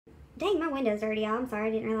Dang, my window's dirty, y'all. I'm sorry,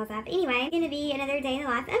 I didn't realize that. But anyway, it's gonna be another day in the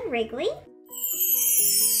life of Wrigley.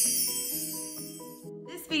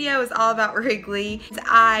 This video is all about Wrigley.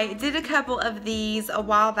 I did a couple of these a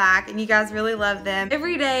while back and you guys really love them.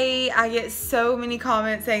 Every day I get so many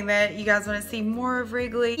comments saying that you guys want to see more of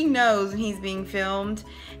Wrigley. He knows when he's being filmed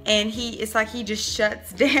and it's like he just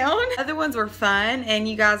shuts down. Other ones were fun and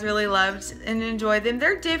you guys really loved and enjoyed them.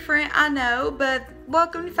 They're different, I know, but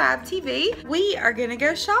welcome to fabbTV. We are gonna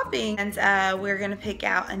go shopping and we're gonna pick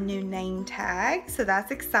out a new name tag, so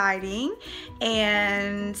that's exciting.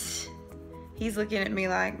 And he's looking at me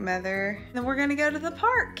like, mother. Then we're gonna go to the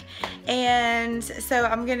park. And so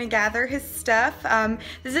I'm gonna gather his stuff.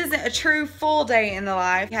 This isn't a true full day in the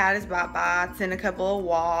life. He had his bites and a couple of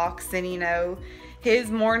walks and, you know,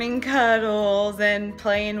 his morning cuddles and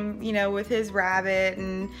playing, you know, with his rabbit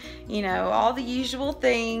and, you know, all the usual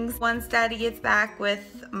things. Once Daddy gets back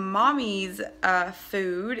with Mommy's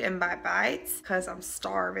food and bites, because I'm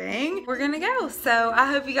starving, we're gonna go. So I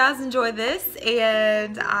hope you guys enjoy this,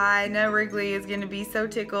 and I know Wrigley is gonna be so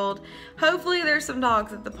tickled. Hopefully there's some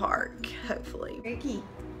dogs at the park, hopefully. Ricky,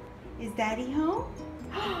 is Daddy home?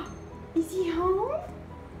 Is he home?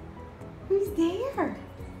 Who's there?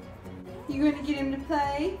 You gonna get him to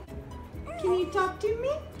play? Can you talk to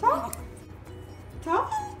me? Talk?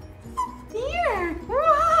 Talk? Here!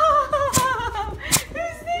 Whoa!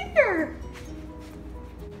 Who's there?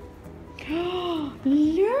 Look!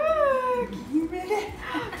 You ready?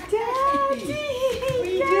 Daddy! What are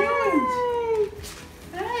you doing?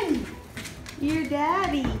 Hey! Your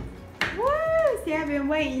daddy. Woo! See, I've been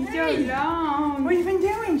waiting so long. What have you been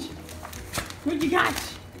doing? What you got?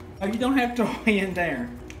 Oh, you don't have toy in there.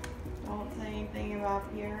 About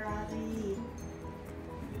your ID. Is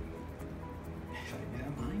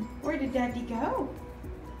that mine? Where did Daddy go?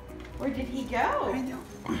 Where did he go? I don't.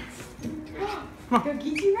 Go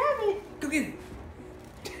get your rabbit. Go get it.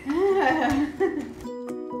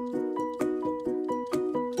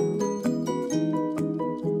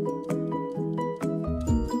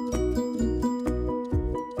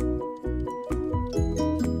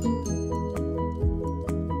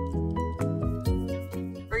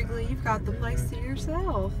 Wrigley, you've got the place to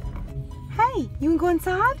yourself. Hey, you wanna go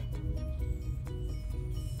inside?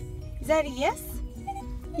 Is that a yes?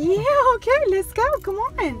 Yeah, okay, let's go, come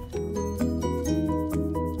on.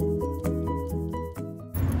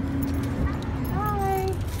 Hi.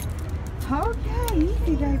 Okay,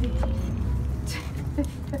 easy, baby.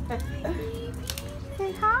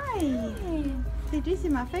 Say hi. Hey. Say, this is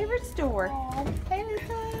my favorite store. Aww. Hey,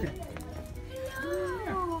 Lisa.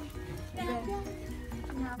 Hello.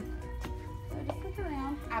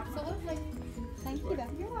 Around. Absolutely. Thank you,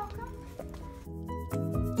 Beth. You're welcome.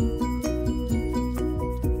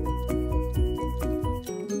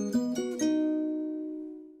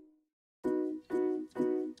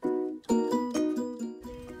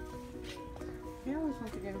 I always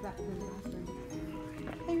want to go back to the bathroom.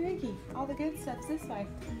 Hey, Ricky, all the good stuff's this way.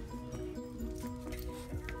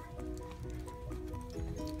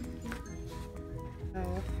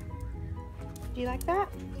 Oh. Do you like that?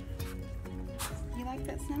 You like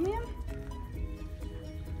that snowman?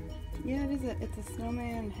 Yeah, it is. It's a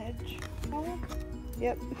snowman hedge color.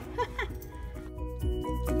 Yep.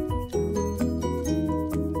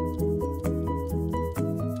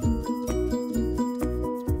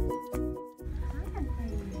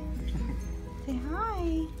 Say hi.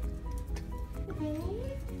 Hey.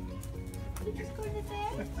 You just go to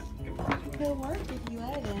bed? He'll work if you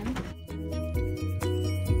let him.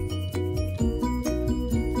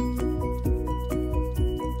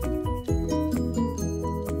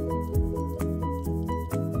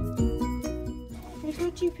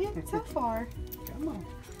 What you picked so far? Come on.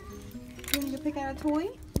 You want to go pick out a toy?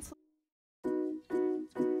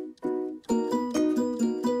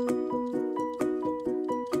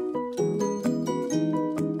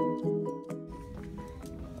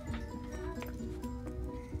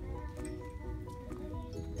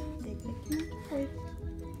 They're picking a toy.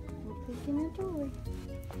 We're picking a toy.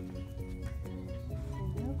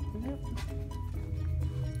 Nope, nope.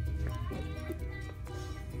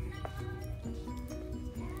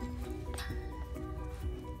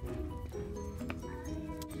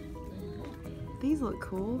 These look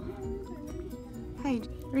cool. Hey,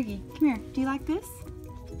 Ricky, come here. Do you like this?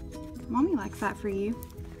 Mommy likes that for you.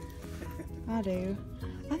 I do.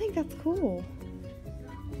 I think that's cool.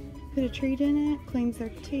 Put a treat in it, cleans their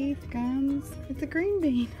teeth, gums. It's a green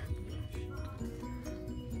bean.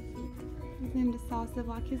 He's indecisive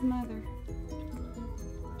like his mother.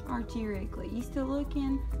 Aren't you, Wrigley? You still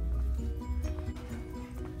looking?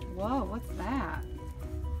 Whoa, what's that?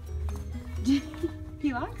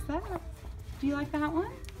 He likes that. Do you like that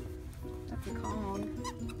one? That's a Kong.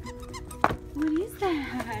 What is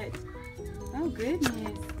that? Oh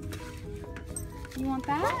goodness. You want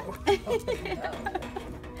that?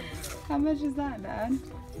 How much is that, Dad?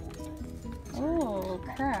 Oh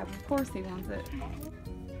crap, of course he wants it.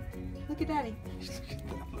 Look at Daddy.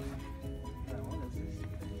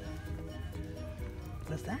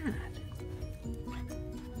 What's that?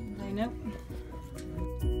 Say nope.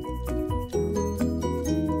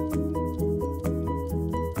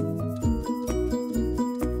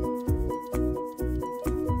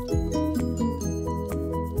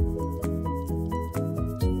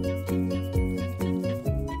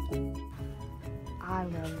 I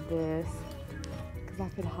love this because I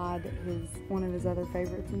could hide one of his other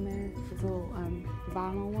favorites in there. His little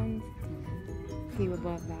vinyl ones. He would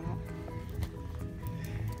love that.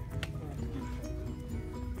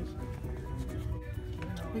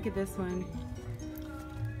 Look at this one.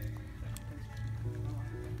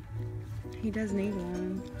 He does need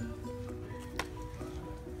one.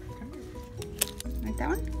 Like that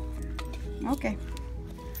one? Okay.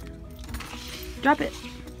 Drop it.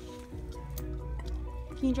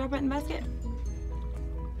 Can you drop it in the basket?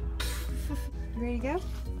 You ready to go?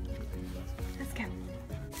 Let's go.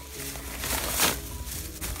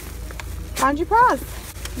 Find your paws.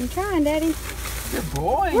 I'm trying, Daddy. Good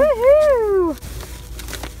boy. Woohoo!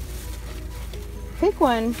 Pick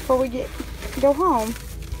one before we go home.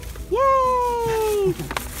 Yay!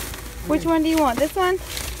 Which one do you want? This one?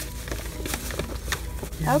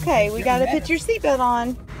 Okay, we gotta put your seatbelt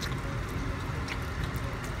on.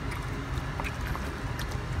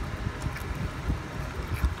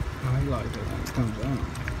 I like it when it comes on.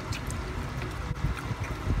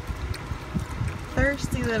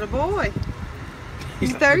 Thirsty little boy. You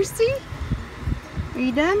thirsty? Are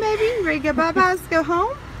you done, baby? You ready to go bye-bye? Let's go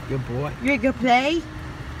home? Good boy. You ready to go play?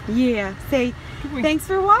 Yeah. Say, thanks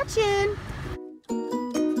for watching.